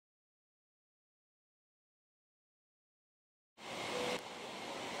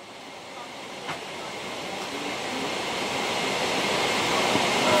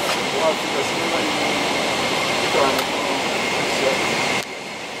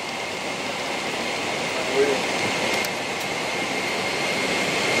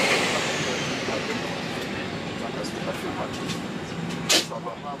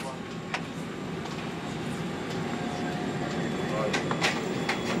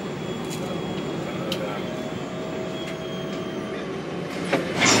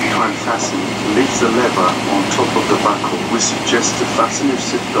fastened, leave the lever on top of the buckle. We suggest to fasten your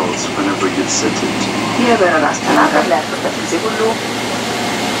seatbelts whenever you set it.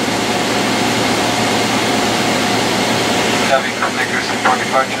 Having configures for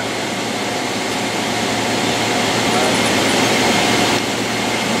departure.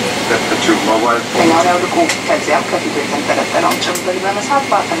 Put your mobile phone.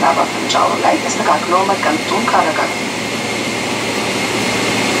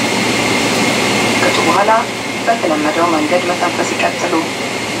 በኋላ በተለመደው መንገድ መተንፈስ ይቀጥሉ።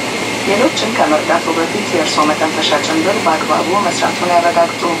 ሌሎችን ከመርዳቱ በፊት የእርሶ መተንፈሻ ጭንብል በአግባቡ መስራቱን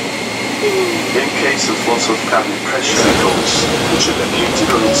ያረጋግጡ። In case of loss of cabin pressure levels, which are located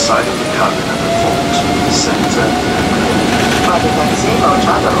on the side of the cabin at the front, center, ባለታክሲ መውጫ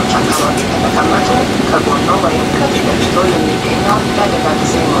በሮች አካባቢ ከተቀመጡ ከጎኖ ወይም ከፊት ለፊቶ የሚገኘውን የአደጋ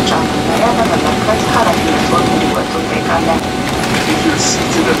ጊዜ መውጫ መመሪያ በመመልከት ኃላፊነቱን እንዲወጡ እንጠይቃለን። If you're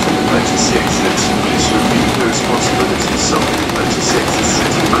seated at an emergency exit, please repeat the responsibilities of the emergency exit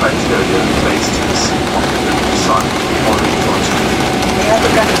sitting criteria based on the seat pocket and side or in front of you.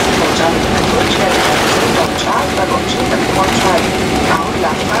 የአደጋ ጊዜ መውጫ ምልክቶች የአደጋ ጊዜ መውጫ በሮችን ጠቅሟቸዋል። አሁን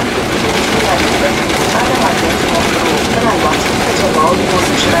ላፍታን ብዙ ያሉበትን ቦታ ለማግኘት ሞክሩ። ምናልባትም ከጀርባው ሊሆኑ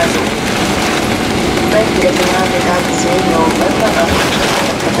ይችላሉ። በየትኛ አደጋ ጊዜ የወንበር መብራቶችን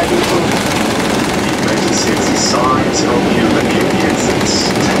ተከተሉ። Emergency exit signs help you locate the exits.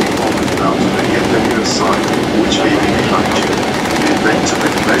 Take a moment now to locate the newer sign, which may be behind you. In the event of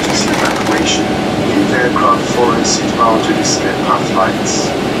an emergency evacuation, leave the aircraft foreign seat mounted escape path lights.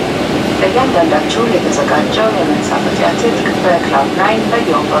 ለእያንዳንዳችሁ የተዘጋጀው የመንሳፈፊያ ትጥቅ በክላውድ 9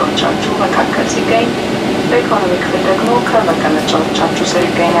 በየወንበሮቻችሁ መካከል ሲገኝ በኢኮኖሚ ክፍል ደግሞ ከመቀመጫዎቻችሁ ስር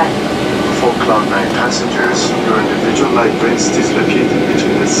ይገኛል። For Cloud 9 passengers, your individual light vest is located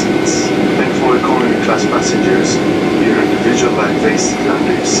between the seats. And for economy class passengers, your individual light vest is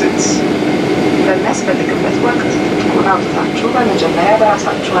under your seats. በሚያስፈልግበት ወቅት ትጥቁን አውጥታችሁ በመጀመሪያ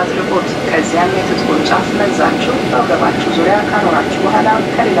በራሳችሁ አድርጉት። ከዚያም የትጥቁን ጫፍ መዛችሁ በወገባችሁ ዙሪያ ካኖራችሁ በኋላ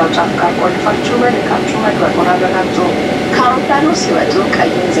ከሌላው ጫፍ ጋር ቆልፋችሁ በልካችሁ መግባቱን አረጋግጡ። ከአውሮፕላኑ ሲወጡ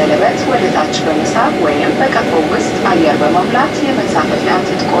ቀዩን ዘለበት ወደ ታች በመሳብ ወይም በቀፎ ውስጥ አየር በመሙላት የመንሳፈፊያ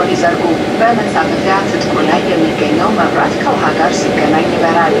ትጥቁን ይዘርጉ። በመንሳፈፊያ ትጥቁ ላይ የሚገኘው መብራት ከውሃ ጋር ሲገናኝ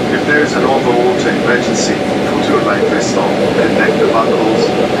ይበራል። If there is an overwater emergency, put your life vest on, connect the buckles,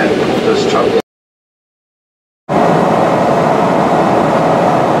 and pull the strap.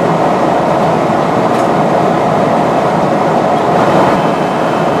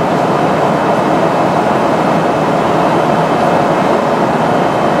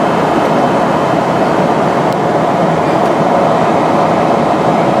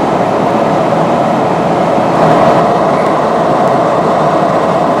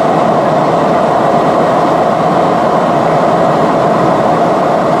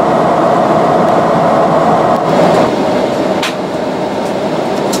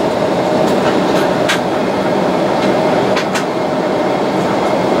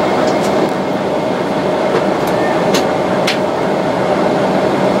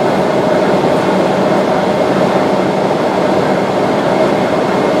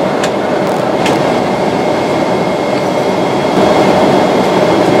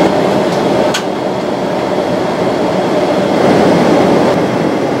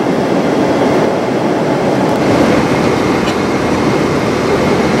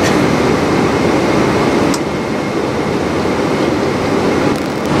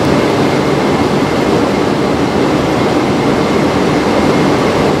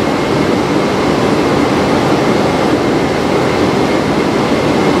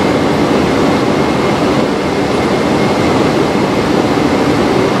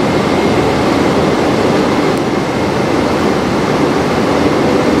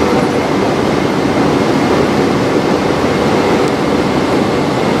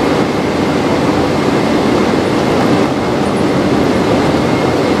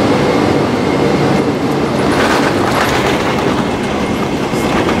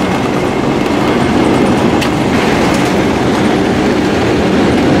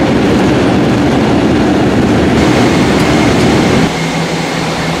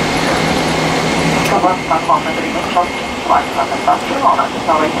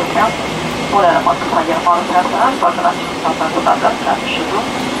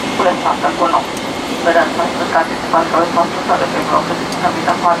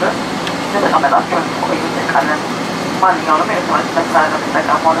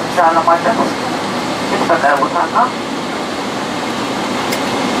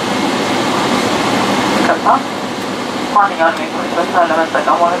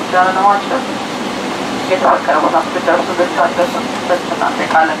 የተፈቀደ ቦታ ስትደርሱ ልታደሱ በትናንት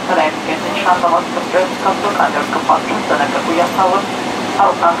የቃለም ከላይ የሚገኝ ሻንጣዎች ኢትዮጵያ ውስጥ ከብቶ ካንደርግባችሁን ተጠነቀቁ እያስታወስ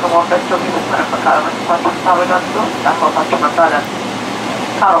አውሮፕላን ከመውረዳቸው በፊት ምንም መቃረመጥፋቸው ስታረጋግጡ እንዳትወጣችሁ መባላል።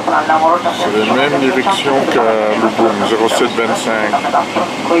 ከአውሮፕላን ለመውረድ C'est les mêmes directions qu'à Lubum, 0725.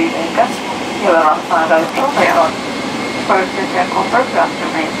 ቆዩ ጠይቀን የበረራ ተስተናጋጆቹ ሄሯል። First, you can confirm you have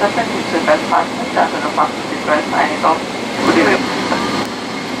remained subject to the best practice that the department is dressed and is also